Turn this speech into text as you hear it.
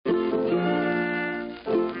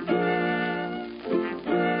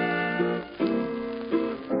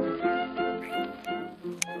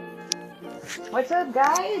What's up,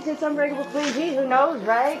 guys? It's Unbreakable Queen G. Who knows,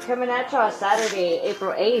 right? Coming at y'all Saturday,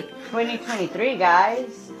 April 8th, 2023,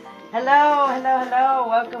 guys. Hello, hello, hello.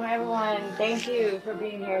 Welcome, everyone. Thank you for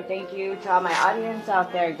being here. Thank you to all my audience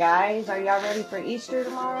out there, guys. Are y'all ready for Easter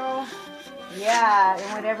tomorrow? Yeah,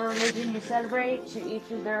 in whatever religion you celebrate, to each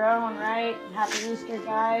is their own, right? Happy Easter,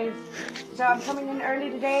 guys. So I'm coming in early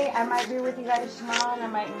today. I might be with you guys tomorrow, and I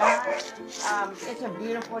might not. It's a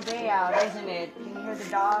beautiful day out, isn't it? Can you hear the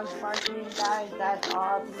dogs barking, guys? That's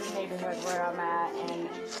all through the neighborhood where I'm at, and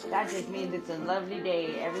that just means it's a lovely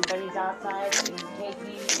day. Everybody's outside and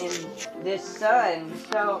taking in this sun.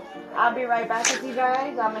 So I'll be right back with you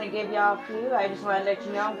guys. I'm gonna give y'all a few. I just want to let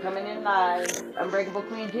you know I'm coming in live. Unbreakable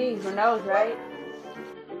Queen G. Who knows, right?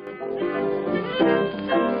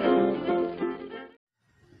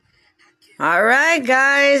 All right,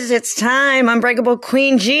 guys, it's time. Unbreakable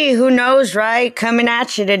Queen G. Who knows, right? Coming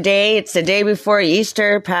at you today. It's the day before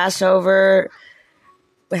Easter, Passover.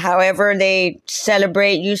 However they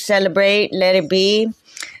celebrate, you celebrate. Let it be.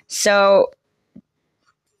 So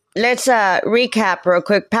let's recap real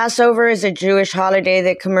quick. Passover is a Jewish holiday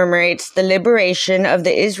that commemorates the liberation of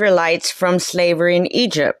the Israelites from slavery in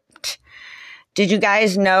Egypt. Did you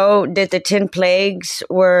guys know that the 10 plagues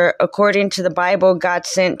were, according to the Bible, God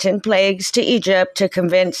sent 10 plagues to Egypt to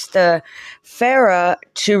convince the Pharaoh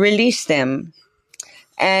to release them?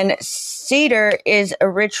 And Seder is a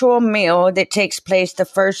ritual meal that takes place the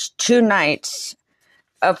first 2 nights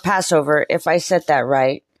of Passover, if I said that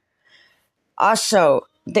right. Also,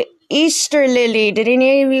 the Easter lily. Did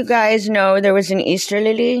any of you guys know there was an Easter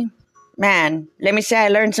lily? Man, let me say I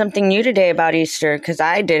learned something new today about Easter, because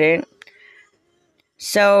I didn't.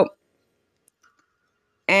 So,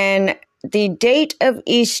 and the date of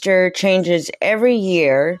Easter changes every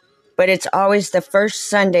year, but it's always the first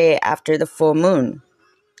Sunday after the full moon.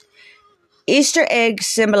 Easter eggs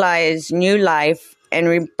symbolize new life and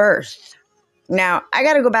rebirth. Now, I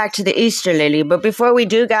got to go back to the Easter lily, but before we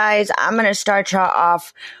do, guys, I'm going to start y'all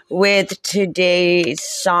off with today's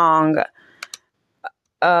song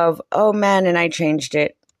of, oh man, and I changed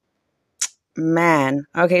it. Man.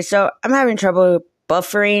 Okay, so I'm having trouble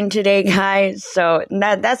buffering today, guys. So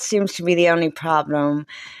that seems to be the only problem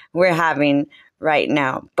we're having right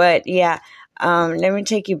now. But yeah, let me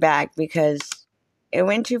take you back because it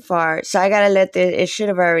went too far. So I gotta let this. It should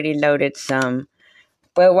have already loaded some.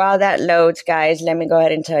 But while that loads, guys, let me go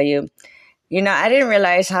ahead and tell you. You know, I didn't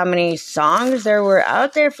realize how many songs there were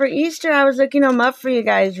out there for Easter. I was looking them up for you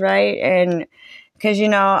guys, right? And because, you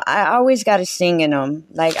know, I always got to sing in them.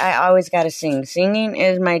 Like, I always got to sing. Singing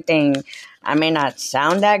is my thing. I may not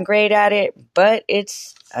sound that great at it, but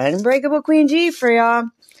it's Unbreakable Queen G for y'all.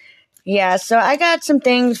 Yeah, so I got some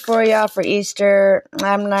things for y'all for Easter.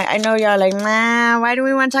 I know y'all like, man, why do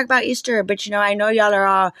we want to talk about Easter? But, you know, I know y'all are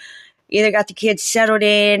all either got the kids settled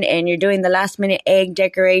in and you're doing the last minute egg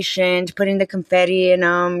decorations, putting the confetti in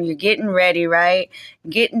them. You're getting ready, right?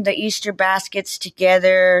 Getting the Easter baskets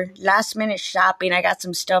together, last minute shopping. I got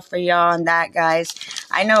some stuff for y'all on that, guys.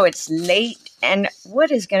 I know it's late and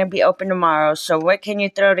what is going to be open tomorrow? So what can you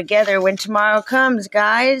throw together when tomorrow comes,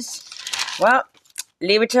 guys? Well,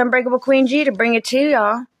 leave it to Unbreakable Queen G to bring it to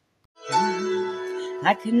y'all.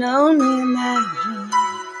 I can only imagine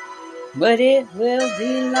what it will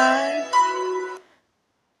be like.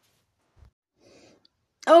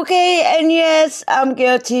 Okay, and yes, I'm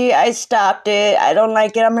guilty. I stopped it. I don't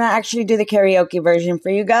like it. I'm going to actually do the karaoke version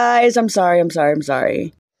for you guys. I'm sorry.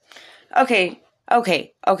 Okay.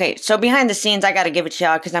 So behind the scenes, I got to give it to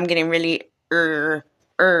y'all because I'm getting really,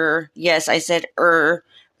 yes, I said,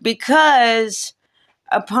 because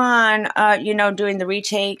upon, doing the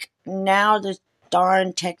retake, now the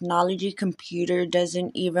darn technology computer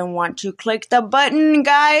doesn't even want to click the button,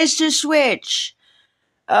 guys, to switch.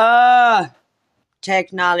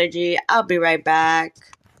 Technology. I'll be right back.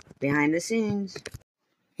 Behind the scenes.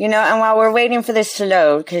 You know, and while we're waiting for this to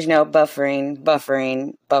load, because, you know, buffering.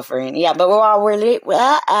 Yeah, but while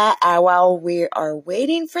we are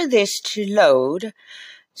waiting for this to load,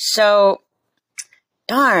 so,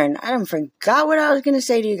 darn, I done forgot what I was going to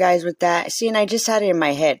say to you guys with that. See, and I just had it in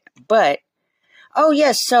my head. But, oh,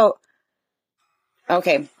 yes, so,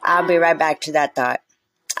 okay, I'll be right back to that thought.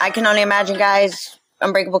 I can only imagine, guys.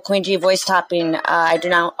 Unbreakable Queen G voice topping. I do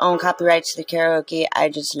not own copyrights to the karaoke. I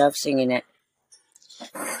just love singing it.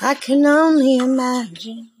 I can only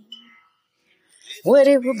imagine what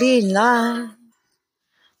it will be like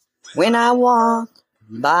when I walk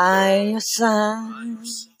by your side.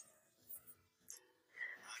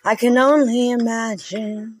 I can only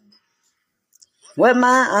imagine what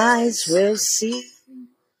my eyes will see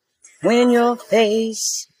when your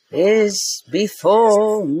face is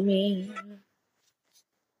before me.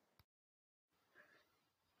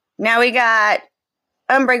 Now we got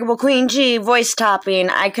Unbreakable Queen G, voice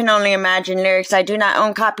topping. I Can Only Imagine lyrics. I do not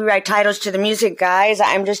own copyright titles to the music, guys.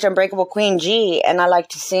 I'm just Unbreakable Queen G, and I like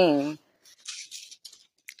to sing.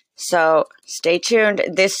 So, stay tuned.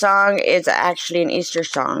 This song is actually an Easter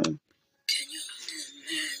song. Can you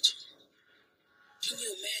imagine? Can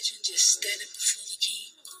you imagine just standing before the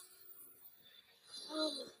king?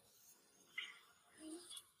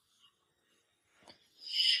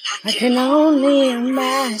 I can only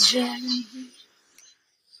imagine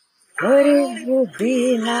what it would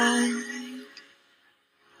be like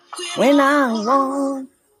when I walk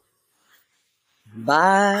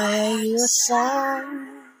by your side.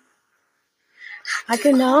 I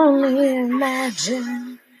can only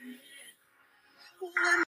imagine.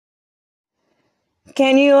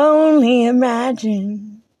 Can you only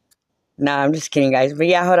imagine? No, I'm just kidding, guys. But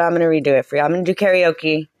yeah, hold on. I'm going to redo it for you. I'm going to do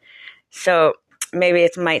karaoke. So maybe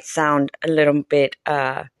it might sound a little bit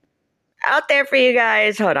out there for you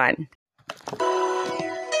guys. Hold on.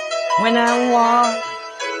 When I walk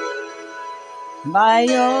by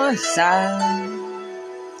your side,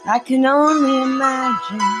 I can only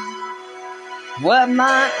imagine what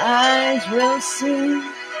my eyes will see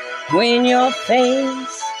when your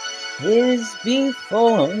face is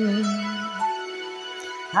before me.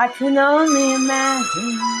 I can only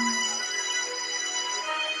imagine.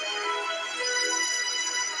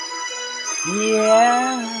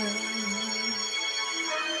 Yeah.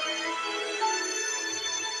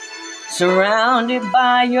 Surrounded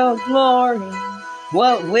by your glory,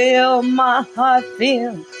 what will my heart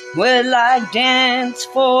feel? Will I dance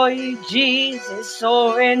for you, Jesus,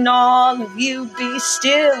 or in all of you be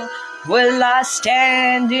still? Will I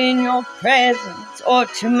stand in your presence, or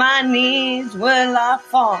to my knees will I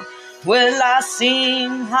fall? Will I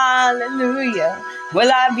sing hallelujah?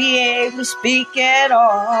 Will I be able to speak at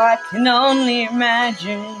all? I can only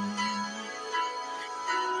imagine.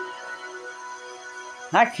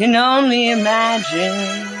 I can only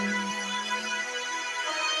imagine.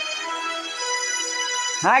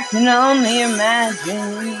 I can only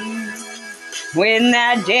imagine when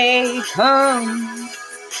that day comes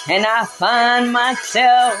and I find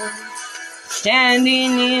myself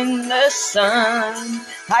standing in the sun.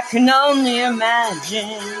 I can only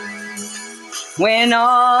imagine when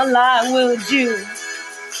all I will do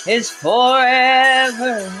is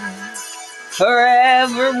forever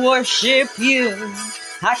worship you.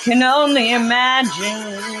 I can only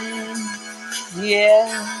imagine, yeah.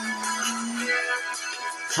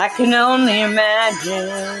 I can only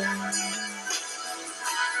imagine.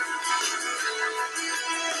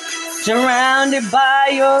 Surrounded by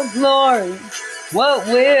your glory, what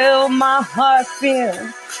will my heart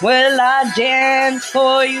feel? Will I dance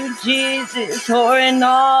for you, Jesus, or in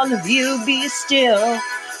all of you be still?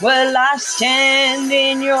 Will I stand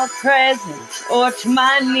in your presence, or to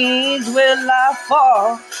my knees will I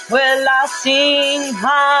fall? Will I sing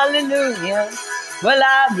hallelujah? Will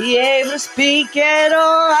I be able to speak at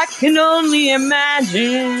all? I can only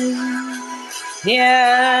imagine,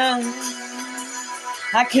 yeah.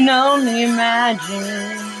 I can only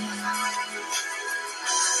imagine.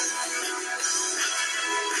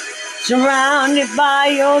 Surrounded by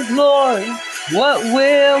your glory, what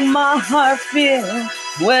will my heart feel?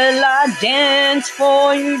 Will I dance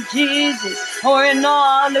for you, Jesus, or in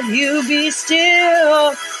all of you be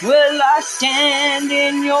still? Will I stand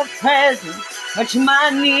in your presence, or to my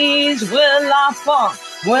knees will I fall?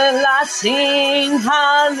 Will I sing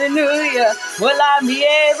hallelujah? Will I be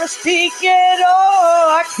able to speak at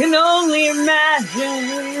all? I can only imagine,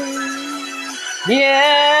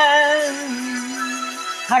 yeah.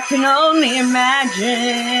 I can only imagine.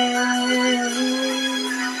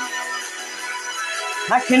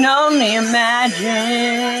 I can only imagine,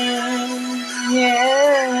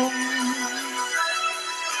 yeah.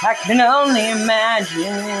 I can only imagine.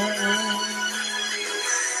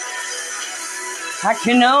 I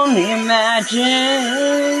can only imagine.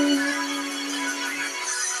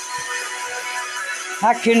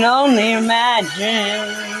 I can only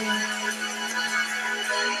imagine.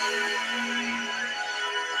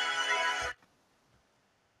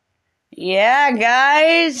 Yeah,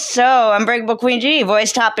 guys. So, Unbreakable Queen G,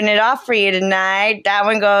 voice topping it off for you tonight. That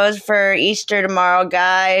one goes for Easter tomorrow,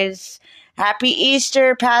 guys. Happy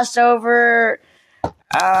Easter, Passover,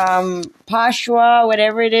 Pashwa,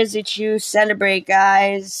 whatever it is that you celebrate,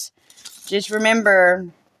 guys. Just remember,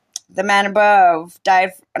 the man above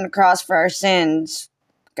died on the cross for our sins,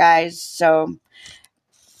 guys. So,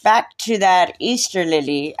 back to that Easter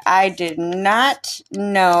lily. I did not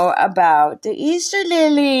know about the Easter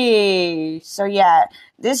lily. So yeah,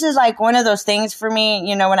 this is like one of those things for me,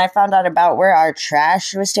 you know, when I found out about where our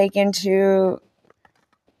trash was taken to.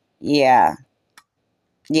 Yeah,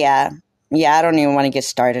 I don't even want to get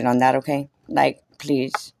started on that, okay? Like,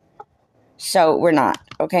 please. So we're not,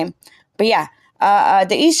 okay? But yeah,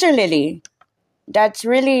 the Easter lily. That's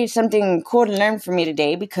really something cool to learn for me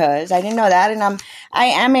today because I didn't know that, and I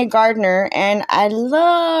am a gardener and I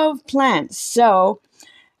love plants. So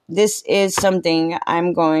this is something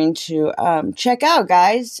I'm going to check out,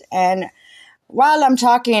 guys. And while I'm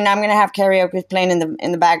talking, I'm gonna have karaoke playing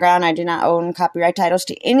in the background. I do not own copyright titles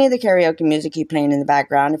to any of the karaoke music you playing in the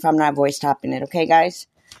background if I'm not voice topping it. Okay, guys.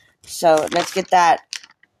 So let's get that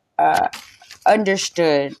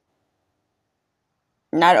understood,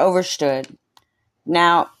 not overstood.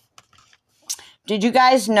 Now, did you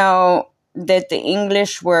guys know that the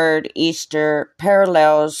English word Easter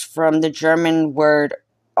parallels from the German word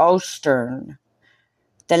Ostern?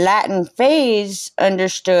 The Latin phase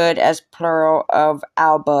understood as plural of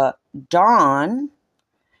alba dawn,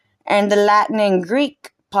 and the Latin and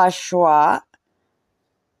Greek Pascha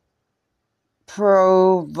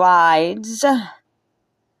provides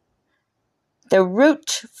the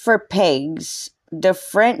root for pegs. The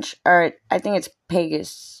French, or I think it's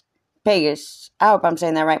Pegasus. I hope I'm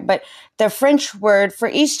saying that right. But the French word for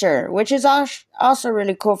Easter, which is also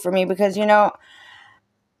really cool for me because, you know,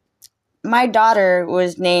 my daughter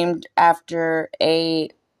was named after a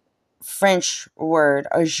French word,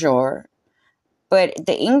 jour. But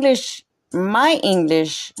my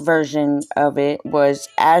English version of it was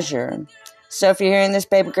azure. So if you're hearing this,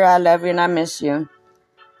 baby girl, I love you and I miss you.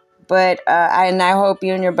 But I hope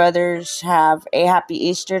you and your brothers have a happy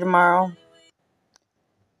Easter tomorrow.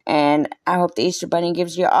 And I hope the Easter Bunny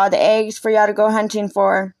gives you all the eggs for y'all to go hunting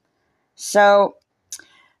for. So,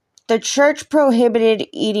 the church prohibited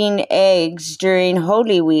eating eggs during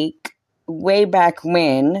Holy Week way back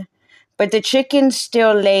when. But the chickens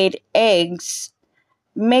still laid eggs,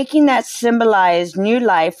 making that symbolize new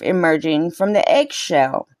life emerging from the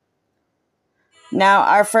eggshell. Now,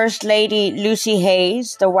 our First Lady, Lucy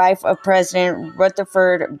Hayes, the wife of President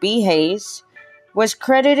Rutherford B. Hayes, was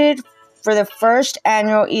credited for the first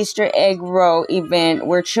annual Easter egg roll event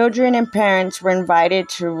where children and parents were invited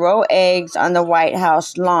to roll eggs on the White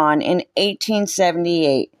House lawn in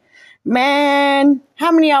 1878. Man,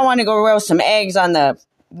 how many of y'all want to go roll some eggs on the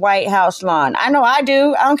White House lawn? I know I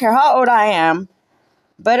do. I don't care how old I am.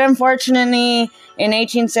 But unfortunately, in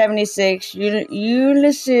 1876,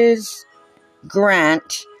 Ulysses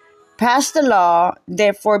Grant passed a law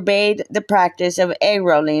that forbade the practice of egg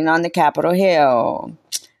rolling on the Capitol Hill.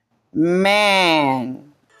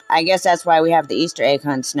 Man, I guess that's why we have the Easter egg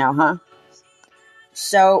hunts now, huh?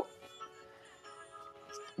 So,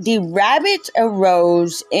 the rabbit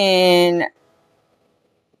arose in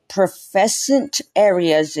Protestant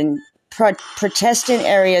areas in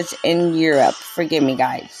Europe. Forgive me,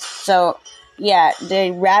 guys. So, yeah,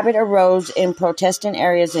 the rabbit arose in Protestant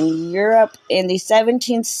areas in Europe in the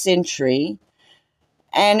 17th century.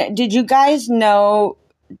 And did you guys know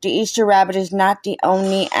the Easter rabbit is not the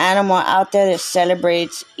only animal out there that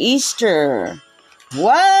celebrates Easter?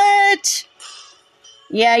 What?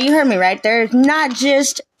 Yeah, you heard me right. There's not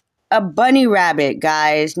just a bunny rabbit,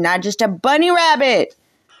 guys. Not just a bunny rabbit.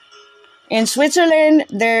 In Switzerland,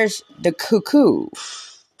 there's the cuckoo,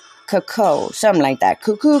 something like that.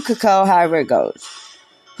 Cuckoo, however it goes.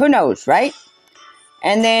 Who knows, right?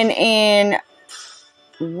 And then in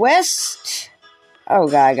West... Oh,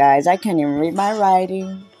 God, guys, I can't even read my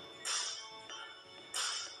writing.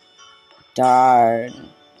 Darn.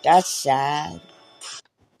 That's sad.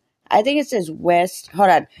 I think it says West. Hold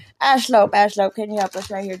on. Ashlope, can you help us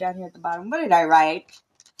right here, down here at the bottom? What did I write?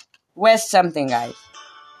 West something, guys.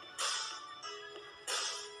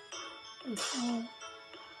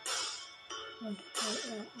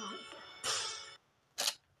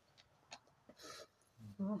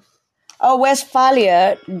 Oh,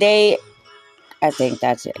 Westphalia, I think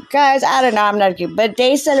that's it. Guys, I don't know, I'm not cute. But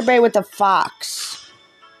they celebrate with the fox.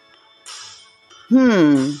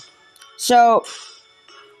 So,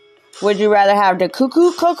 would you rather have the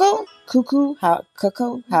cuckoo,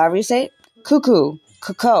 however you say it? Cuckoo,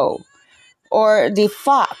 or the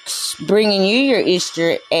fox bringing you your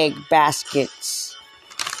Easter egg baskets?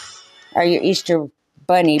 Or your Easter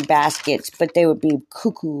bunny baskets, but they would be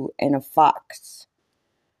cuckoo and a fox.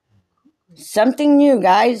 Something new,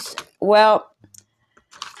 guys. Well,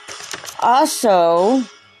 also,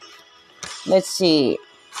 let's see.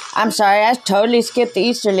 I'm sorry, I totally skipped the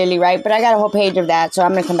Easter lily, right? But I got a whole page of that, so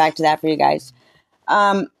I'm going to come back to that for you guys.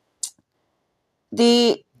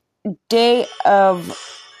 The day of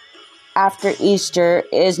after Easter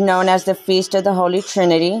is known as the Feast of the Holy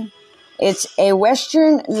Trinity. It's a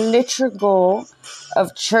Western liturgical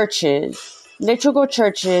churches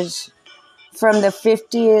from the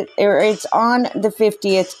 50th, or it's on the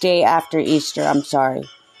 50th day after Easter. I'm sorry.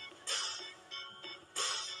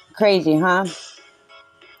 Crazy, huh?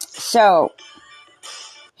 So,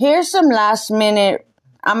 here's some last minute.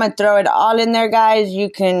 I'm going to throw it all in there, guys.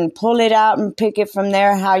 You can pull it out and pick it from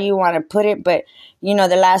there how you want to put it. But,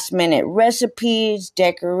 the last minute recipes,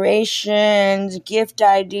 decorations, gift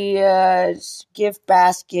ideas, gift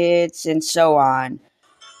baskets, and so on.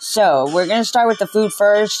 So, we're going to start with the food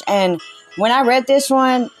first. And when I read this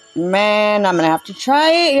one, man, I'm going to have to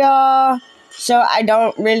try it, y'all. So, I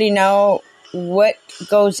don't really know what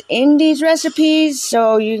goes in these recipes.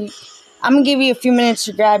 So, I'm going to give you a few minutes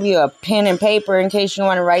to grab you a pen and paper in case you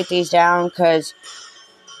want to write these down. Because,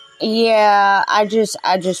 yeah, I just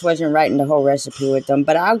wasn't writing the whole recipe with them.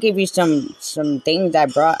 But I'll give you some things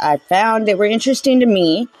I found that were interesting to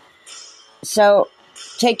me. So,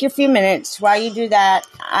 take your few minutes. While you do that,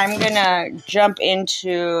 I'm going to jump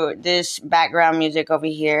into this background music over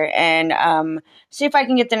here and see if I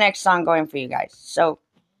can get the next song going for you guys. So,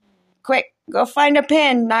 quick, go find a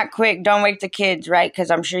pen. Not quick, don't wake the kids, right?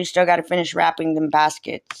 Because I'm sure you still got to finish wrapping them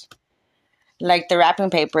baskets. Like the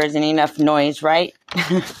wrapping paper isn't enough noise, right?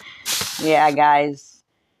 Yeah, guys.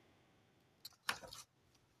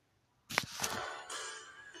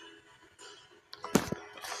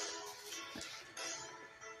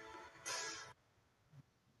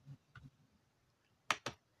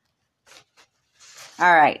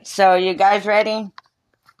 Alright, so you guys ready?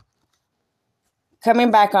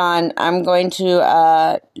 Coming back on, I'm going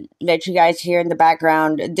to let you guys hear in the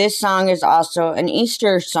background. This song is also an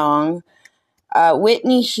Easter song.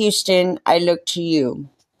 Whitney Houston, I Look to You.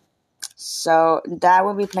 So that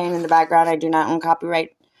will be playing in the background. I do not own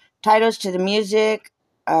copyright titles to the music.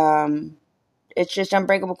 It's just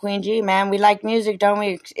Unbreakable Queen G, man. We like music, don't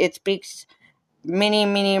we? It speaks many,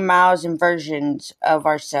 many miles and versions of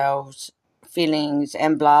ourselves, feelings,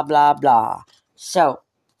 and blah, blah, blah. So,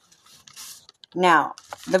 now,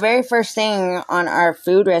 the very first thing on our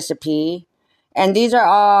food recipe, and these are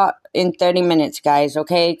all in 30 minutes, guys,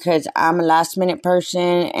 okay? Because I'm a last minute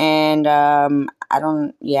person and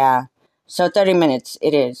So 30 minutes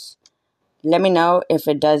it is. Let me know if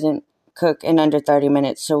it doesn't cook in under 30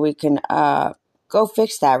 minutes so we can go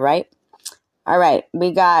fix that, right? All right,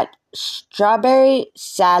 we got strawberry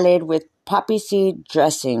salad with poppy seed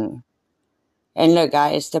dressing. And look,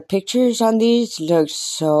 guys, the pictures on these look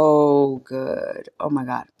so good. Oh, my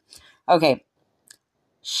God. Okay.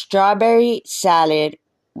 Strawberry salad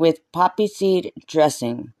with poppy seed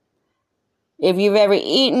dressing. If you've ever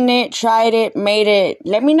eaten it, tried it, made it,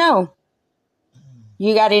 let me know.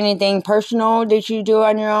 You got anything personal that you do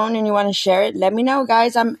on your own and you want to share it? Let me know,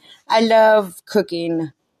 guys. I love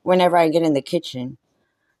cooking whenever I get in the kitchen.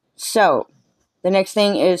 So, the next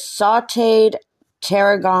thing is sauteed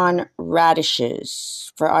tarragon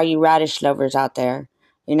radishes. For all you radish lovers out there,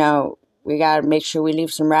 we got to make sure we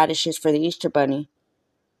leave some radishes for the Easter Bunny.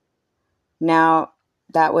 Now,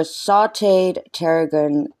 that was sauteed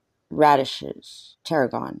tarragon radishes.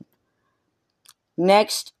 Tarragon.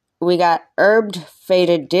 Next, we got herbed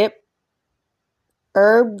feta dip.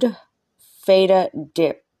 Herbed feta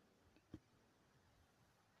dip.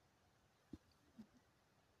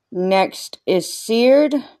 Next is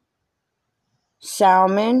seared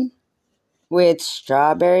salmon with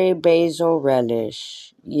strawberry basil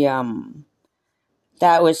relish. Yum.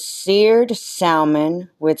 That was seared salmon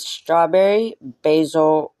with strawberry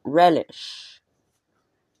basil relish.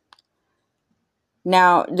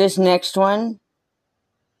 Now, this next one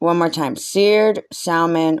more time. Seared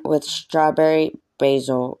salmon with strawberry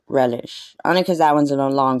basil relish. Only because that one's a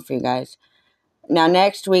little long for you guys. Now,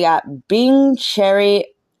 next we got Bing cherry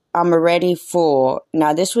amaretti full.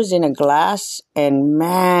 Now, this was in a glass, and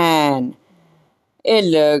man, it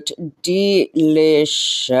looked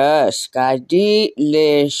delicious, guys.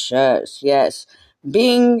 Delicious. Yes.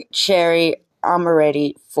 Bing cherry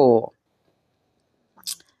amaretti full.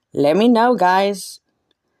 Let me know, guys.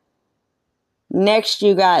 Next,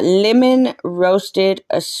 you got lemon roasted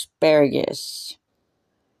asparagus.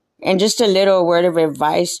 And just a little word of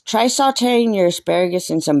advice. Try sauteing your asparagus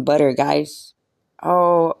in some butter, guys.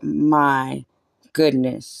 Oh, my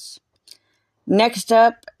goodness. Next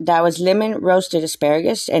up, that was lemon roasted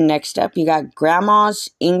asparagus. And next up, you got Grandma's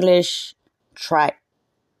English tripe.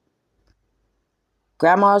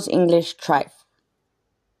 Grandma's English tripe.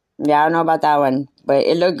 Yeah, I don't know about that one, but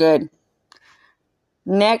it looked good.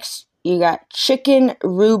 Next, You got chicken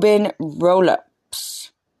Reuben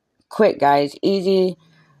roll-ups. Quick, guys. Easy.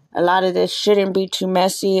 A lot of this shouldn't be too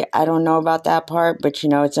messy. I don't know about that part, but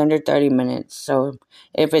it's under 30 minutes. So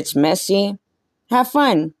if it's messy, have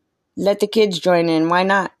fun. Let the kids join in. Why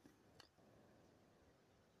not?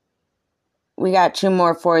 We got 2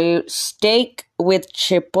 more for you. Steak with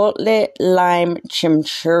chipotle lime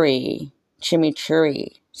chimichurri.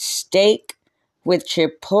 Steak with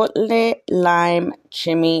chipotle lime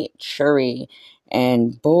chimichurri.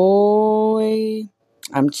 And boy,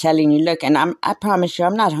 I'm telling you, look, and I promise you,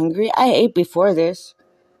 I'm not hungry. I ate before this.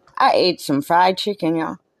 I ate some fried chicken,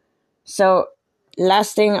 y'all. So,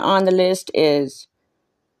 last thing on the list is,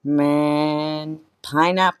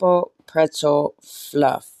 pineapple pretzel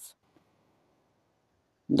fluff.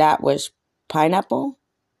 That was pineapple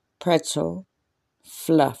pretzel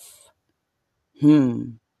fluff.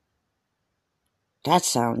 That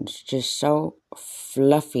sounds just so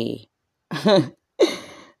fluffy.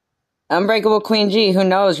 Unbreakable Queen G, who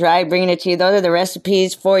knows, right? Bringing it to you. Those are the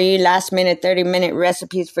recipes for you. Last minute, 30-minute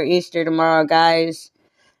recipes for Easter tomorrow, guys.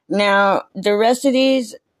 Now, the rest of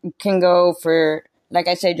these can go for, like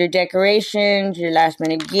I said, your decorations, your last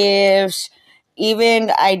minute gifts,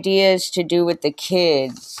 even ideas to do with the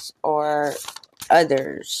kids or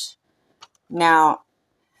others. Now,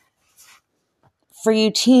 for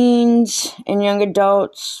you teens and young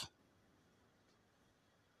adults,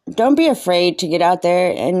 don't be afraid to get out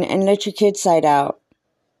there and let your kids side out.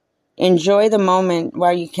 Enjoy the moment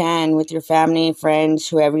while you can with your family, friends,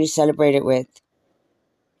 whoever you celebrate it with.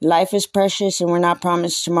 Life is precious and we're not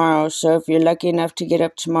promised tomorrow, so if you're lucky enough to get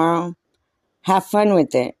up tomorrow, have fun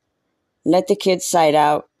with it. Let the kids side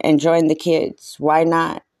out and join the kids. Why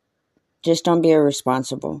not? Just don't be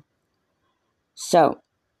irresponsible. So,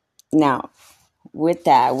 now, with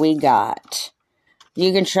that, we got...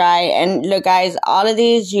 You can try, and look, guys, all of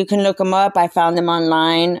these, you can look them up. I found them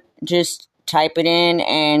online. Just type it in,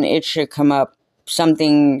 and it should come up some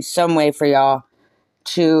way for y'all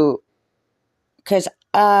to... Because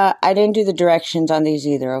I didn't do the directions on these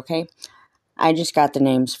either, okay? I just got the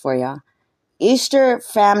names for y'all. Easter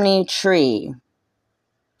family tree.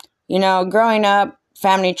 Growing up,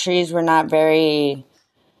 family trees were not very...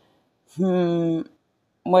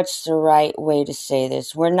 what's the right way to say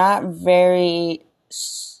this? We're not very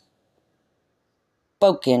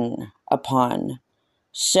spoken upon.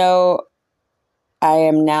 So I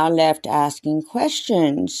am now left asking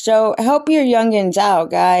questions. So help your youngins out,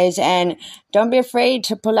 guys, and don't be afraid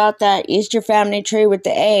to pull out that Easter family tree with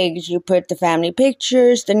the eggs. You put the family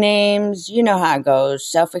pictures, the names, you know how it goes.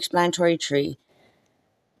 Self-explanatory tree.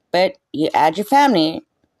 But you add your family.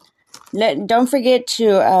 Don't forget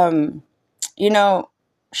to,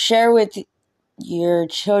 share with your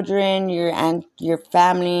children, your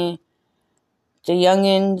family, the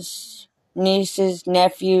youngins, nieces,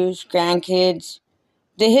 nephews, grandkids,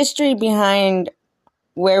 the history behind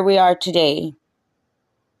where we are today.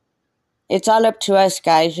 It's all up to us,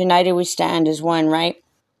 guys. United we stand as one, right?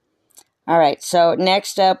 All right, so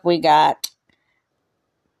next up we got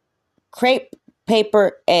crepe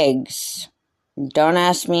paper eggs. Don't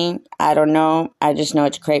ask me. I don't know. I just know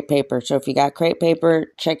it's crepe paper. So if you got crepe paper,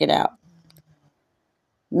 check it out.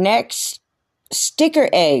 Next, sticker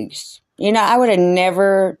eggs. I would have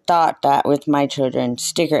never thought that with my children.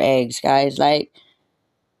 Sticker eggs, guys. Like,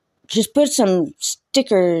 just put some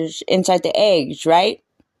stickers inside the eggs, right?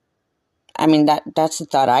 I mean, that's the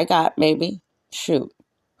thought I got, maybe. Shoot.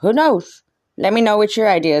 Who knows? Let me know what your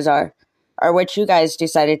ideas are or what you guys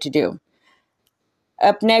decided to do.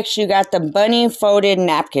 Up next, you got the bunny folded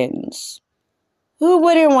napkins. Who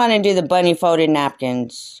wouldn't want to do the bunny folded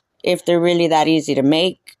napkins if they're really that easy to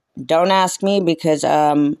make? Don't ask me because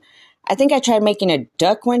I think I tried making a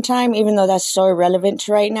duck one time, even though that's so irrelevant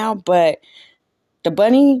to right now. But the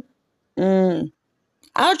bunny,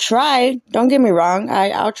 I'll try. Don't get me wrong.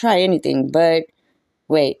 I'll try anything. But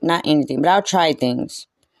wait, not anything, but I'll try things.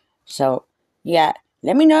 So, yeah.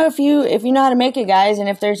 Let me know if you know how to make it, guys, and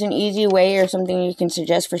if there's an easy way or something you can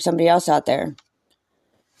suggest for somebody else out there.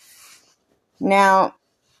 Now,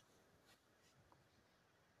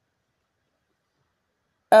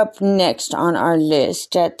 up next on our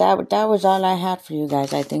list, that was all I had for you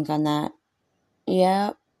guys, I think, on that.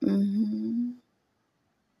 Yep.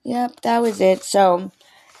 Yep, that was it. So,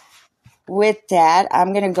 with that,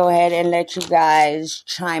 I'm going to go ahead and let you guys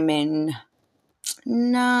chime in.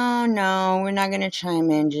 No, we're not going to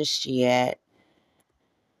chime in just yet.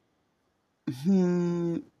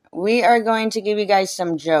 We are going to give you guys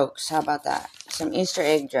some jokes. How about that? Some Easter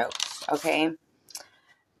egg jokes, okay?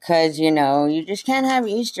 Because, you just can't have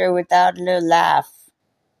Easter without a little laugh.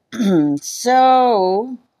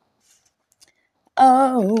 So,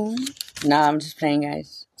 oh. No, I'm just playing,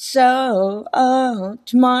 guys. So, oh,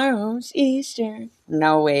 tomorrow's Easter.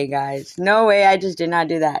 No way, guys. No way, I just did not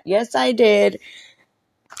do that. Yes, I did.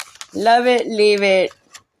 Love it, leave it.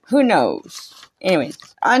 Who knows? Anyways,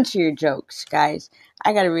 on to your jokes, guys.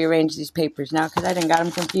 I gotta rearrange these papers now because I done got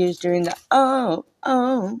them confused during the oh.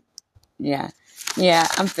 Yeah,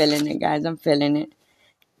 I'm feeling it, guys. I'm feeling it.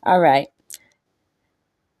 All right.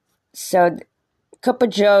 So, a couple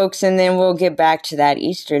jokes and then we'll get back to that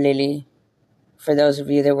Easter lily for those of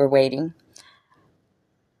you that were waiting.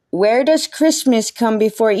 Where does Christmas come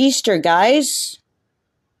before Easter, guys?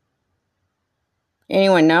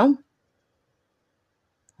 Anyone know?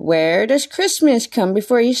 Where does Christmas come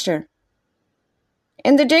before Easter?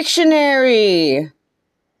 In the dictionary.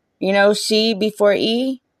 You know, C before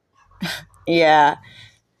E? Yeah.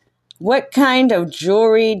 What kind of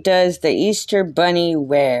jewelry does the Easter bunny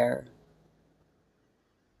wear?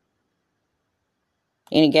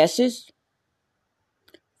 Any guesses?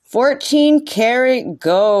 14-karat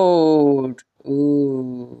gold.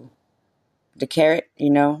 Ooh. The carat, you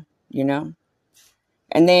know.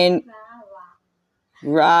 And then,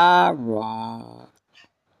 rah.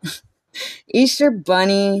 Easter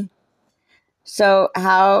bunny. So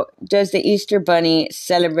how does the Easter bunny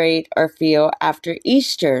celebrate or feel after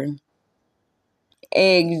Easter?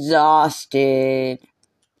 Exhausted.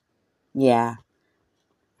 Yeah.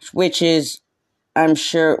 Which is, I'm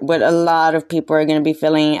sure, what a lot of people are going to be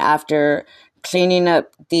feeling after cleaning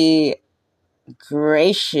up the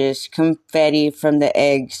gracious confetti from the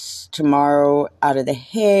eggs tomorrow out of the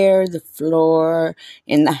hair, the floor,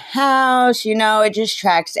 in the house. You know, it just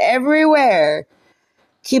tracks everywhere.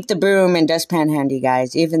 Keep the broom and dustpan handy,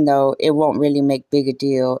 guys, even though it won't really make big a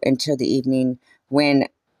deal until the evening when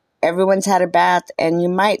everyone's had a bath, and you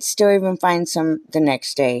might still even find some the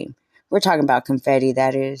next day. We're talking about confetti,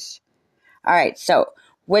 that is. All right, so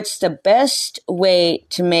what's the best way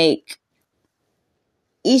to make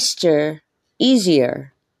Easter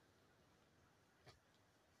easier?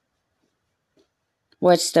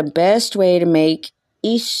 What's the best way to make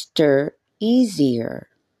Easter easier?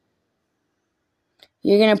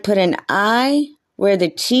 You're going to put an I where the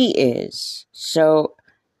T is. So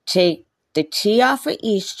take the T off of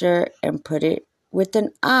Easter and put it with an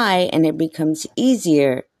I, and it becomes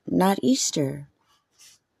easier, not Easter.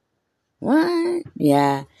 What?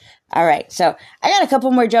 Yeah. All right. So I got a couple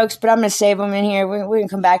more jokes, but I'm going to save them in here. We're going to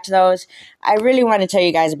come back to those. I really want to tell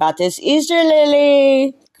you guys about this Easter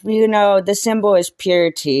lily. You know, the symbol is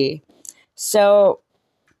purity. So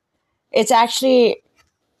it's actually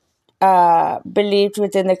believed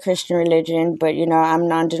within the Christian religion, but, you know, I'm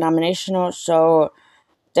non-denominational, so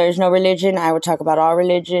there's no religion. I would talk about all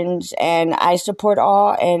religions, and I support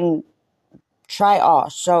all and try all.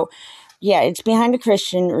 So, yeah, it's behind the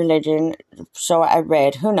Christian religion, so I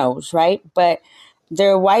read. Who knows, right? But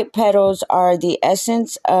their white petals are the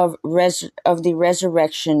essence of the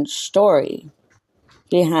resurrection story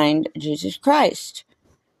behind Jesus Christ.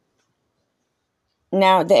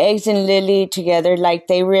 Now, the eggs and lily together, like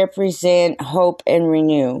they represent hope and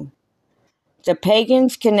renew. The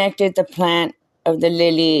pagans connected the plant of the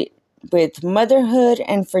lily with motherhood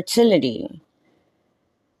and fertility.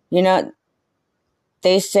 You know,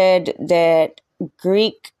 they said that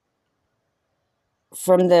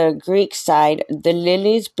from the Greek side, the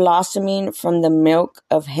lilies blossoming from the milk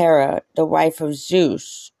of Hera, the wife of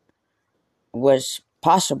Zeus, was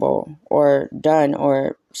possible or done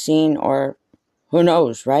or seen or who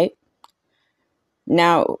knows, right?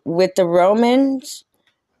 Now, with the Romans,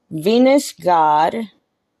 Venus god,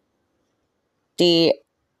 the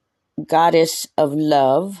goddess of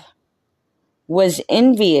love, was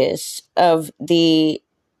envious of the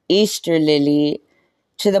Easter lily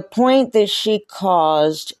to the point that she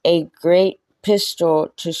caused a great pistil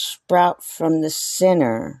to sprout from the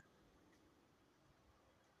center.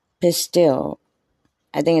 Pistil.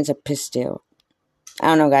 I think it's a pistil. I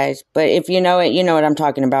don't know, guys. But if you know it, you know what I'm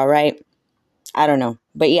talking about, right? I don't know.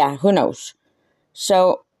 But yeah, who knows?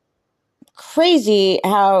 So, crazy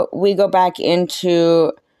how we go back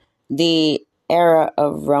into the era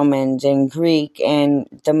of Romans and Greek and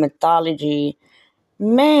the mythology.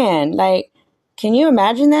 Man, like, can you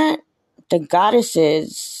imagine that? The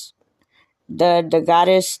goddesses, the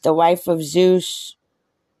goddess, the wife of Zeus,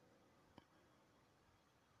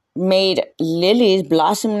 made lilies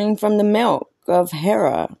blossoming from the milk of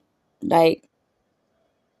Hera. Like,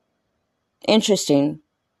 interesting.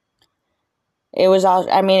 It was all,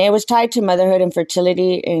 I mean, it was tied to motherhood and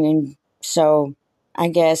fertility, and so I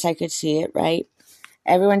guess I could see it, right?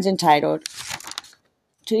 Everyone's entitled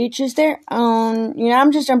to each is their own.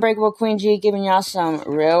 I'm just Unbreakable Queen G giving y'all some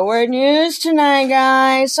real world news tonight,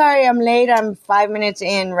 guys. Sorry I'm late. I'm 5 minutes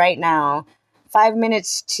in right now. 5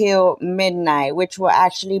 minutes till midnight, which will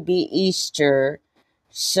actually be Easter.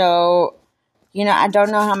 So, I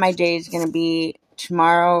don't know how my day is going to be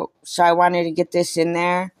tomorrow. So I wanted to get this in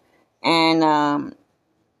there. And,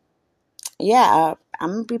 yeah, I'm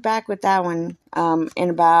going to be back with that one in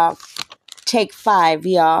about take 5,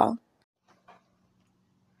 y'all.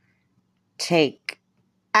 Take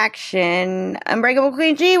action. Unbreakable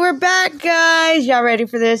Queen G, we're back, guys. Y'all ready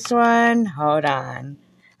for this one? Hold on.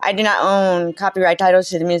 I do not own copyright titles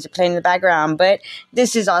to the music playing in the background, but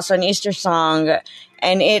this is also an Easter song,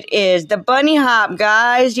 and it is the Bunny Hop,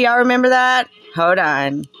 guys. Do y'all remember that? Hold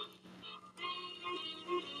on.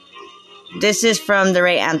 This is from The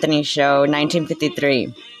Ray Anthony Show,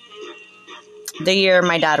 1953. The year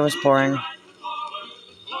my dad was born.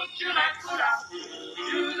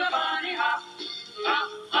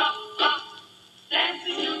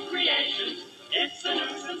 It's a new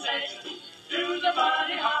sensation. Do the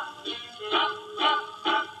bunny hop, hop, hop,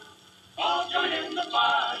 hop. All join in the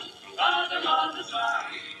fun. Father on the sun.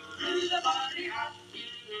 Do the bunny hop,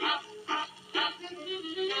 hop, hop, hop.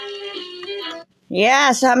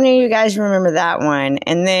 Yeah, so how many of you guys remember that one?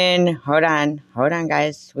 And then, hold on,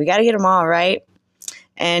 guys. We got to get them all, right?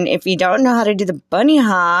 And if you don't know how to do the bunny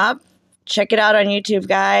hop, check it out on YouTube,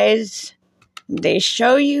 guys. They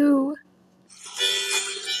show you.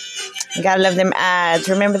 You gotta love them ads.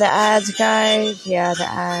 Remember the ads, guys? Yeah, the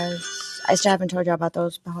ads. I still haven't told you about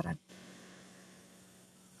those, but hold on.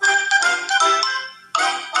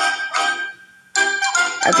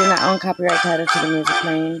 I do not own copyright title to the music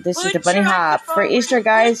playing. This is the bunny hop for Easter,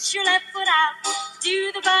 guys. Put your left foot out.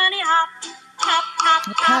 Do the bunny hop, hop,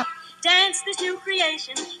 hop, hop. Dance this new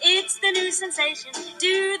creation. It's the new sensation.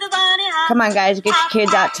 Do the bunny hop. Come on, guys. Get your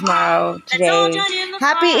kids out tomorrow, today.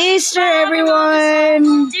 Happy Easter,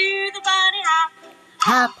 everyone. Do the bunny hop.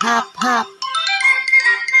 Hop, hop, hop.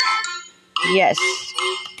 Yes,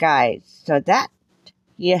 guys. So that,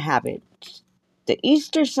 you have it. The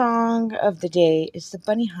Easter song of the day is the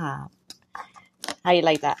bunny hop. How you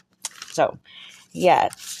like that? So, yeah.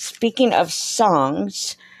 Speaking of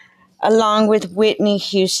songs, along with Whitney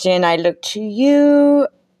Houston, I Look to You,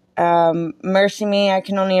 Mercy Me, I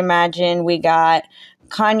Can Only Imagine. We got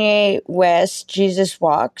Kanye West, Jesus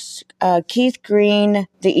Walks, Keith Green,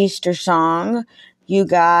 The Easter Song. You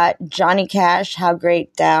got Johnny Cash, How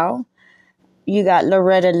Great Thou. You got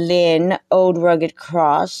Loretta Lynn, Old Rugged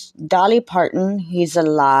Cross. Dolly Parton, He's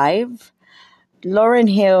Alive.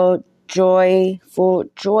 Lauryn Hill, Joyful.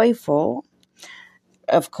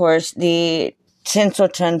 Of course, the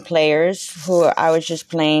Tinselton Players, who I was just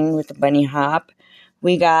playing with the bunny hop.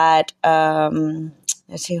 We got,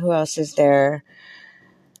 let's see, who else is there?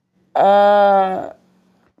 Bounce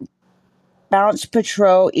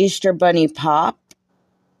Patrol, Easter Bunny Pop.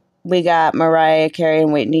 We got Mariah Carey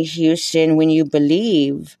and Whitney Houston, When You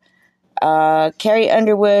Believe. Carrie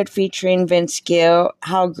Underwood featuring Vince Gill,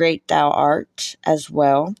 How Great Thou Art, as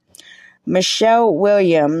well. Michelle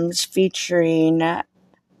Williams featuring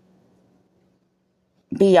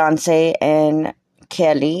Beyonce and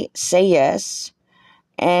Kelly, Say Yes.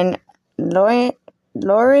 And Lauren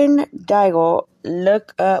Daigle,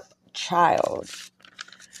 Look Up Child.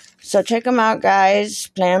 So check them out, guys.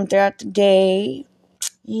 Play them throughout the day.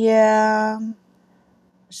 Yeah.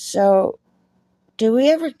 So, do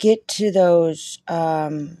we ever get to those,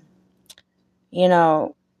 no,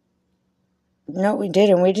 we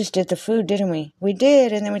didn't. We just did the food, didn't we? We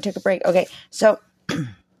did, and then we took a break. Okay, so,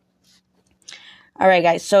 all right,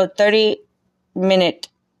 guys. So, 30-minute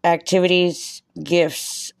activities,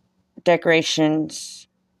 gifts, decorations.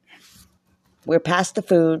 We're past the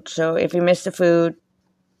food, so if you missed the food,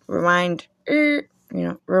 rewind.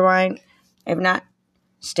 Rewind. If not,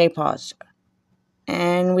 stay paused.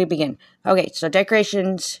 And we begin. Okay, so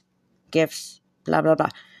decorations, gifts, blah, blah, blah.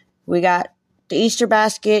 We got the Easter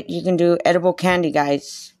basket. You can do edible candy,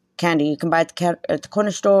 guys. Candy. You can buy it at the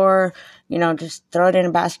corner store. Just throw it in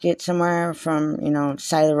a basket somewhere from,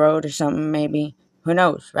 side of the road or something, maybe. Who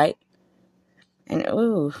knows, right? And,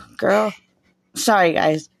 ooh, girl. Sorry,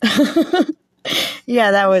 guys.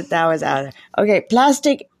 Yeah, that was out there. Okay,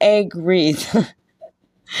 plastic egg wreath.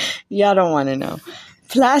 Y'all don't want to know.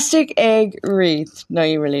 Plastic egg wreath. No,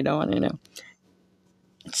 you really don't want to know.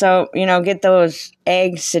 So, get those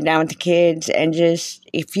eggs, sit down with the kids, and just,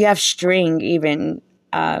 if you have string even,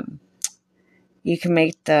 you can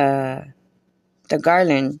make the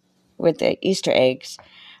garland with the Easter eggs.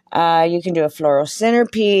 You can do a floral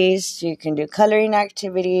centerpiece. You can do coloring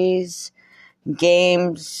activities,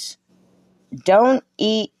 games, Don't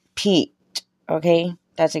eat Pete. Okay?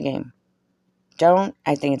 That's a game.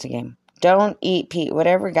 I think it's a game. Don't eat Pete.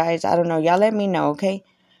 Whatever, guys. I don't know. Y'all let me know, okay?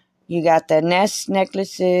 You got the Nest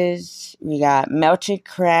necklaces. We got melted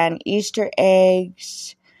crayon Easter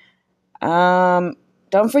eggs. Don't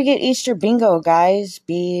forget Easter bingo, guys.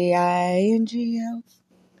 BINGO.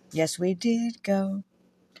 Yes, we did go.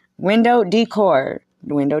 Window decor.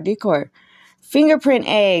 Fingerprint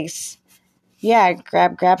eggs. Yeah,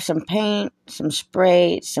 grab some paint, some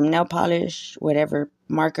spray, some nail polish, whatever,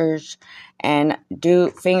 markers, and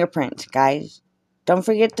do fingerprints, guys. Don't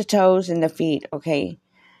forget the toes and the feet, okay?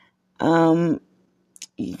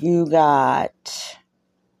 You got...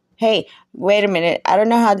 Hey, wait a minute. I don't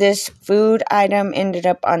know how this food item ended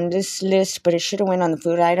up on this list, but it should have went on the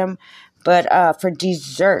food item. But for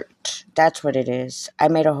dessert, that's what it is. I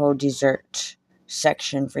made a whole dessert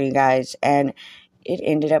section for you guys, and it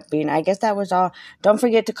ended up being, I guess that was all. Don't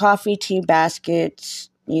forget the coffee, tea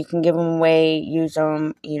baskets. You can give them away, use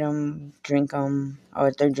them, eat them, drink them.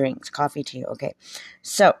 Oh, they're drinks, coffee, tea. Okay.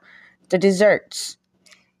 So, the desserts.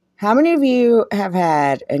 How many of you have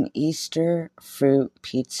had an Easter fruit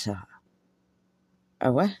pizza?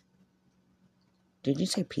 A what? Did you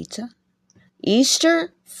say pizza?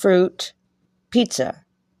 Easter fruit pizza.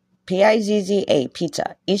 Pizza.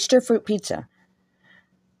 Pizza. Easter fruit pizza.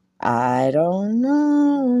 I don't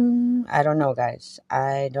know, guys.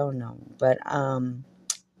 I don't know. But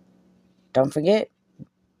don't forget,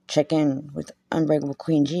 check in with Unbreakable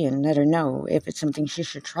Queen G and let her know if it's something she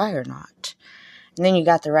should try or not. And then you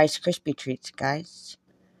got the Rice Krispie treats, guys.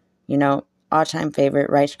 You know, all-time favorite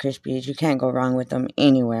Rice Krispies. You can't go wrong with them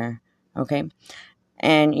anywhere. Okay?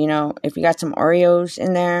 And, you know, if you got some Oreos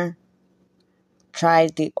in there, try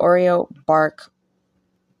the Oreo bark.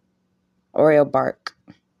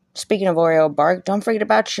 Speaking of Oreo bark, don't forget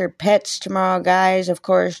about your pets tomorrow, guys. Of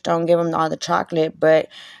course, don't give them all the chocolate, but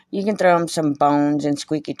you can throw them some bones and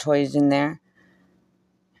squeaky toys in there.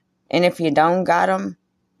 And if you don't got them,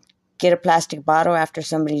 get a plastic bottle after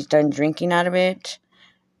somebody's done drinking out of it.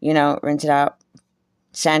 You know, rinse it out,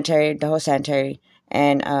 the whole sanitary,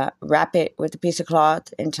 and wrap it with a piece of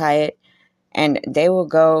cloth and tie it, and they will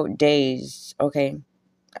go days, okay?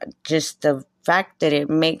 Just the fact that it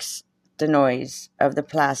makes the noise of the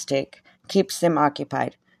plastic keeps them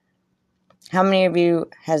occupied. How many of you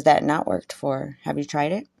has that not worked for? Have you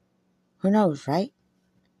tried it? Who knows, right?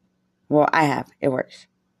 Well, I have. It works.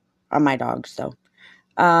 On my dogs, though.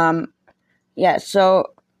 Yeah,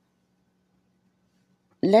 so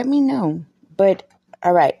let me know. But,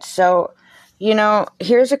 all right, so, you know,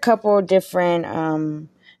 here's a couple different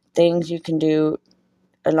things you can do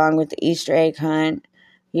along with the Easter egg hunt.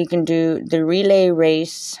 You can do the relay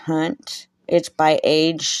race hunt. It's by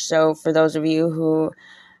age, so for those of you who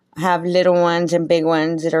have little ones and big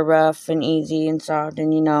ones that are rough and easy and soft,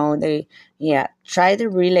 and you know, try the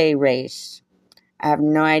relay race. I have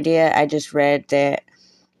no idea. I just read that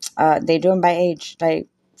they do them by age. Like,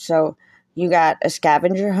 so you got a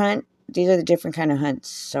scavenger hunt. These are the different kind of hunts.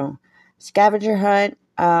 So scavenger hunt.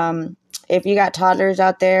 If you got toddlers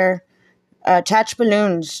out there, attach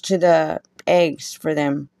balloons to the eggs for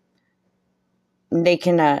them. They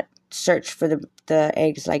can search for the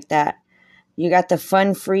eggs like that. You got the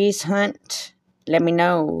fun freeze hunt. Let me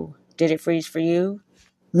know. Did it freeze for you?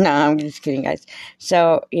 No, I'm just kidding, guys.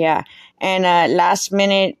 So, yeah. And last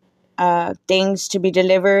minute things to be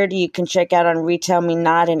delivered, you can check out on Retail Me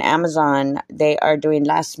Not and Amazon. They are doing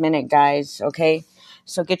last minute, guys, okay?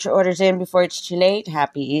 So get your orders in before it's too late.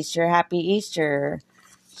 Happy Easter, happy Easter.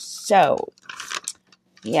 So,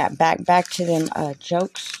 yeah, back to them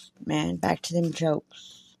jokes, man. Back to them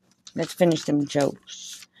jokes. Let's finish them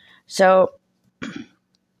jokes. So,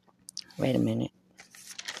 wait a minute.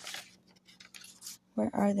 Where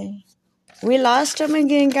are they? We lost them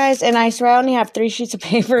again, guys. And I swear I only have 3 sheets of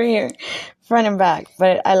paper here, front and back.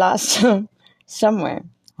 But I lost them somewhere.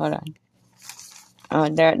 Hold on. Oh,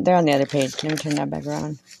 they're on the other page. Let me turn that back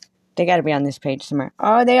around. They got to be on this page somewhere.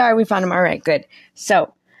 Oh, they are. We found them. All right, good.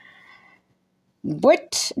 So,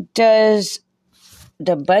 what does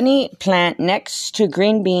the bunny plant next to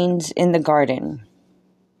green beans in the garden?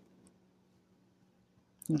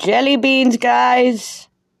 Jelly beans, guys.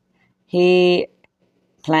 He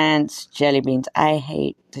plants jelly beans. I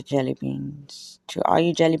hate the jelly beans. To all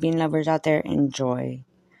you jelly bean lovers out there, enjoy.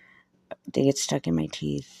 They get stuck in my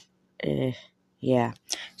teeth. Yeah.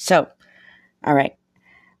 So, all right.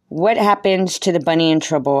 What happens to the bunny in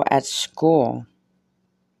trouble at school?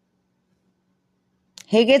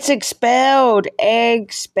 He gets expelled.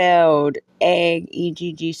 Egg spelled. Egg,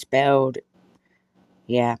 E-G-G spelled.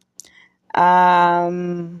 Yeah.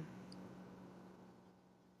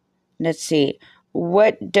 let's see.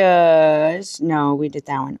 No, we did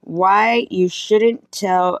that one. Why you shouldn't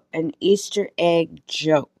tell an Easter egg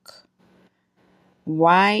joke.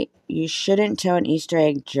 Why you shouldn't tell an Easter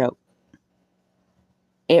egg joke.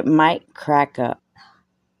 It might crack up.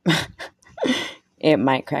 It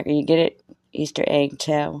might crack. You get it? Easter egg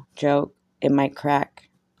tell joke. It might crack.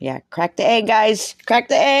 Yeah, crack the egg, guys. Crack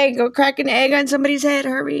the egg. Go crack an egg on somebody's head.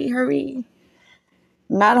 Hurry, hurry.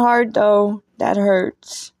 Not hard, though. That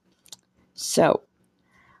hurts. So,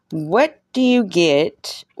 what do you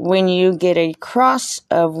get when you get a cross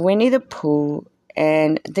of Winnie the Pooh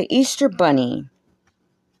and the Easter Bunny?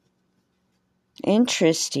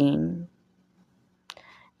 Interesting.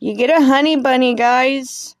 You get a honey bunny,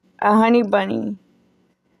 guys. A honey bunny.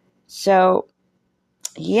 So,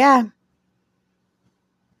 yeah.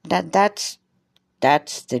 That's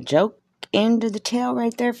the joke end of the tale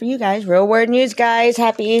right there for you guys. Real Word News, guys.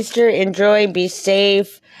 Happy Easter. Enjoy. Be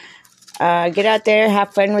safe. Get out there.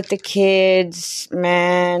 Have fun with the kids.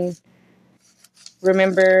 Man.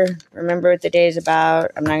 Remember what the day is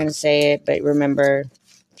about. I'm not going to say it, but remember.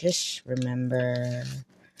 Just remember.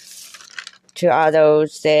 To all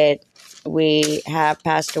those that we have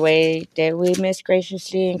passed away, that we miss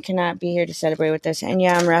graciously and cannot be here to celebrate with us. And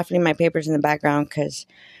yeah, I'm raffling my papers in the background because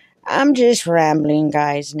I'm just rambling,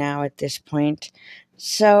 guys, now at this point.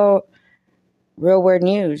 So, Real Word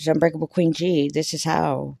News, Unbreakable Queen G, this is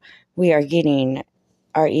how we are getting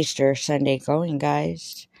our Easter Sunday going,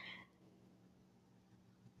 guys.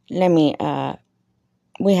 We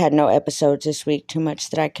had no episodes this week, too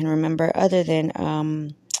much that I can remember, other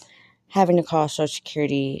than having to call Social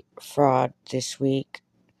Security fraud this week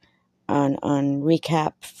on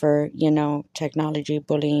recap for, technology,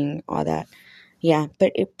 bullying, all that. Yeah,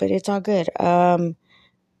 but it's all good. Had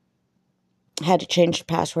to change the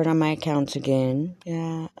password on my accounts again.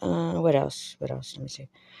 Yeah. What else? Let me see.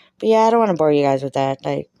 But yeah, I don't want to bore you guys with that.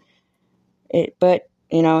 But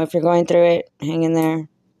if you're going through it, hang in there.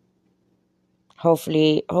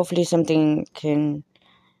 Hopefully something can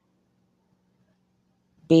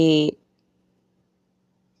be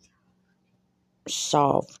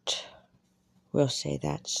solved. We'll say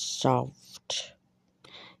that, solved.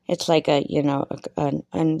 It's like an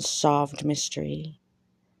unsolved mystery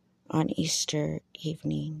on Easter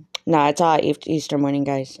evening. No, it's all Easter morning,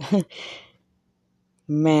 guys.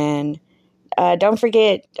 Man. Don't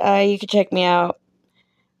forget, you can check me out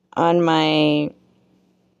on my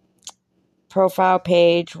profile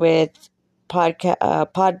page with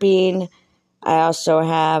Podbean. I also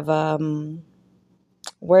have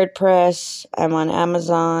WordPress. I'm on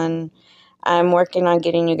Amazon. I'm working on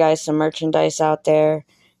getting you guys some merchandise out there.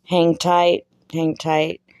 Hang tight.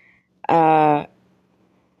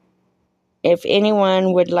 If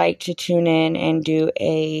anyone would like to tune in and do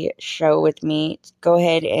a show with me, go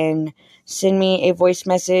ahead and send me a voice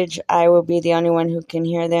message. I will be the only one who can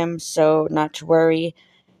hear them, so not to worry.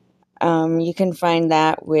 You can find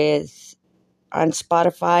that on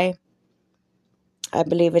Spotify. I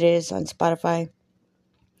believe it is on Spotify.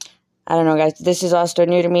 I don't know, guys. This is all still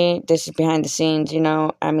new to me. This is behind the scenes,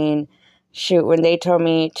 shoot, when they told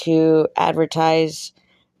me to advertise,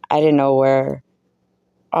 I didn't know where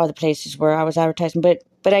all the places where I was advertising, but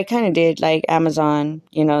I kind of did, like Amazon,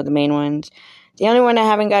 the main ones. The only one I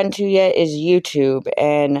haven't gotten to yet is YouTube,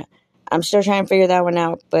 and I'm still trying to figure that one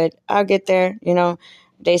out, but I'll get there.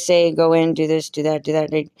 They say go in, do this, do that.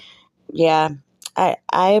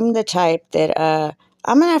 I'm the type that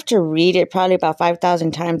I'm going to have to read it probably about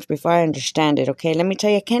 5,000 times before I understand it, okay? Let me tell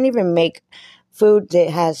you, I can't even make food that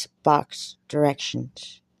has box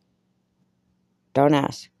directions. Don't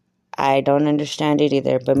ask. I don't understand it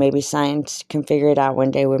either, but maybe science can figure it out one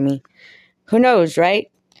day with me. Who knows, right?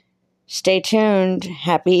 Stay tuned.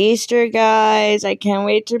 Happy Easter, guys. I can't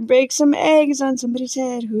wait to break some eggs on somebody's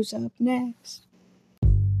head. Who's up next?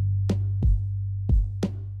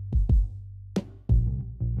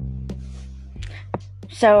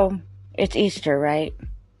 So, it's Easter, right?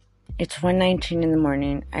 It's 1:19 in the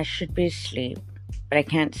morning. I should be asleep, but I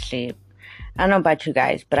can't sleep. I don't know about you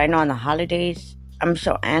guys, but I know on the holidays, I'm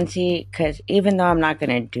so antsy because even though I'm not going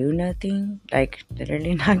to do nothing, like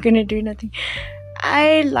literally not going to do nothing,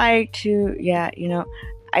 I like to,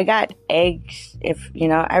 I got eggs.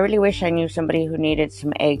 I really wish I knew somebody who needed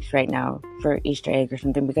some eggs right now for Easter egg or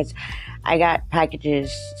something, because I got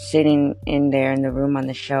packages sitting in there in the room on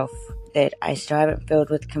the shelf that I still haven't filled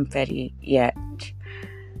with confetti yet.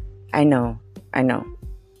 I know.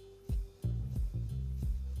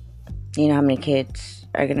 You know how many kids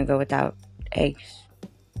are going to go without eggs?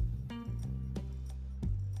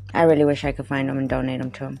 I really wish I could find them and donate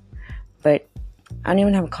them to them. But I don't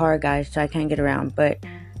even have a car, guys, so I can't get around. But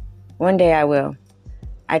One day I will.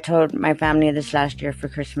 I told my family this last year for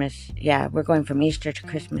Christmas. Yeah, we're going from Easter to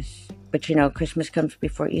Christmas. But Christmas comes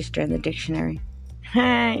before Easter in the dictionary.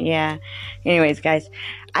 Yeah. Anyways, guys,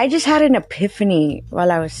 I just had an epiphany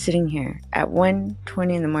while I was sitting here at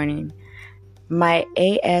 1:20 in the morning. My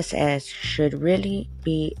ASS should really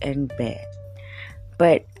be in bed.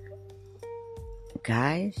 But,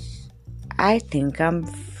 guys, I think I'm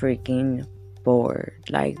freaking bored.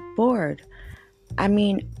 Like, bored. I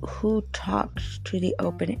mean, who talks to the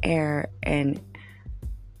open air and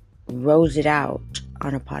rows it out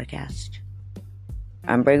on a podcast?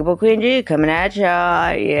 Unbreakable Queen G coming at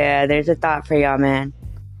y'all. Yeah, there's a thought for y'all, man.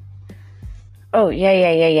 Oh,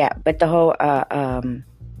 yeah. But the whole,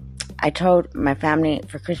 I told my family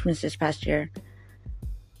for Christmas this past year,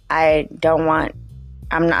 I'm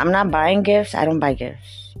not buying gifts. I don't buy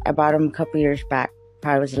gifts. I bought them a couple years back.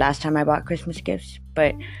 Probably was the last time I bought Christmas gifts.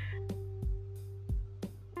 But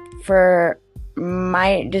for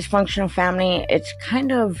my dysfunctional family, it's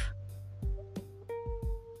kind of,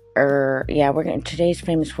 today's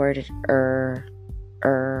famous word is,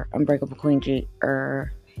 Unbreakable Queen G,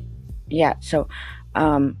 yeah, so,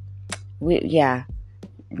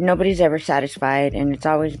 nobody's ever satisfied, and it's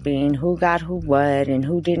always been who got who what, and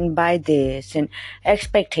who didn't buy this, and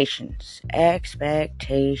expectations,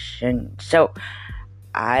 so,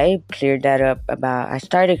 I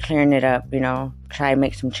started clearing it up, try to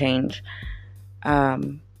make some change, a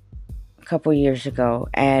couple years ago,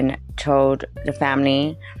 and told the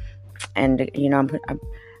family, and,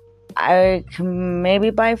 I can maybe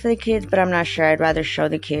buy for the kids, but I'm not sure. I'd rather show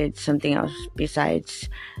the kids something else besides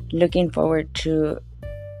looking forward to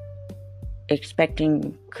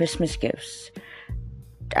expecting Christmas gifts.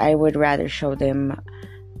 I would rather show them,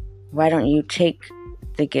 why don't you take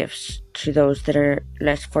the gifts to those that are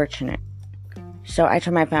less fortunate? So I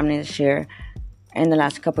told my family this year, in the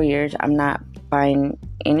last couple years, I'm not buying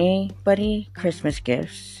anybody Christmas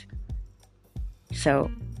gifts.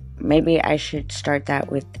 So maybe I should start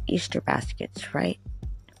that with Easter baskets, right?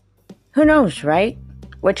 Who knows, right?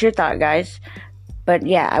 What's your thought, guys? But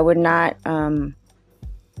yeah, I would not,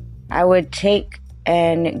 I would take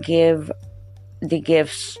and give the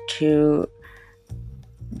gifts to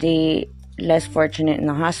the less fortunate in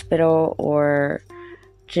the hospital, or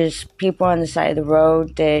just people on the side of the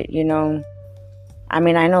road that, I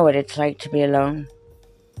know what it's like to be alone.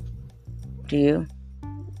 Do you?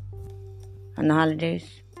 On the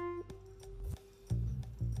holidays?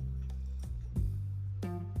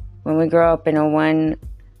 When we grow up in a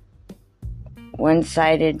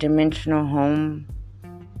one-sided dimensional home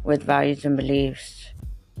with values and beliefs,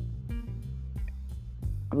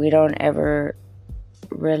 we don't ever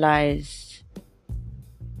realize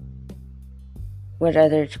what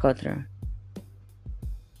others go through.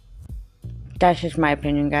 That's just my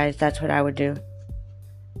opinion, guys. That's what I would do.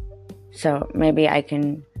 So maybe I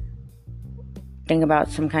can think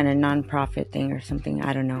about some kind of non-profit thing or something.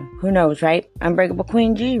 I don't know. Who knows, right? Unbreakable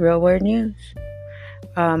Queen G, Real Word News.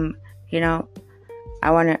 I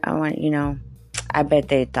bet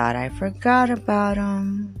they thought I forgot about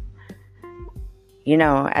them.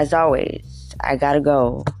 As always, I gotta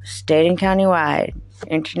go. State and county-wide,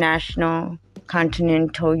 international,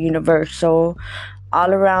 continental, universal,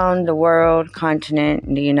 all around the world, continent,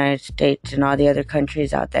 in the United States, and all the other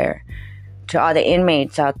countries out there. To all the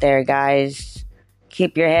inmates out there, guys,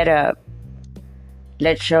 keep your head up.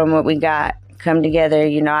 Let's show them what we got. Come together.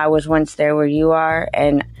 I was once there where you are,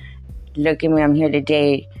 and look at me, I'm here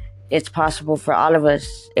today. It's possible for all of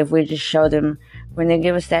us if we just show them when they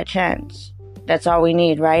give us that chance. That's all we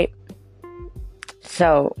need, right?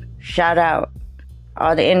 So, shout out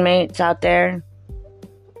all the inmates out there.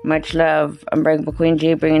 Much love. Unbreakable Queen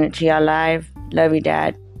G, bringing it to y'all live. Love you,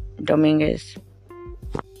 Dad. Dominguez.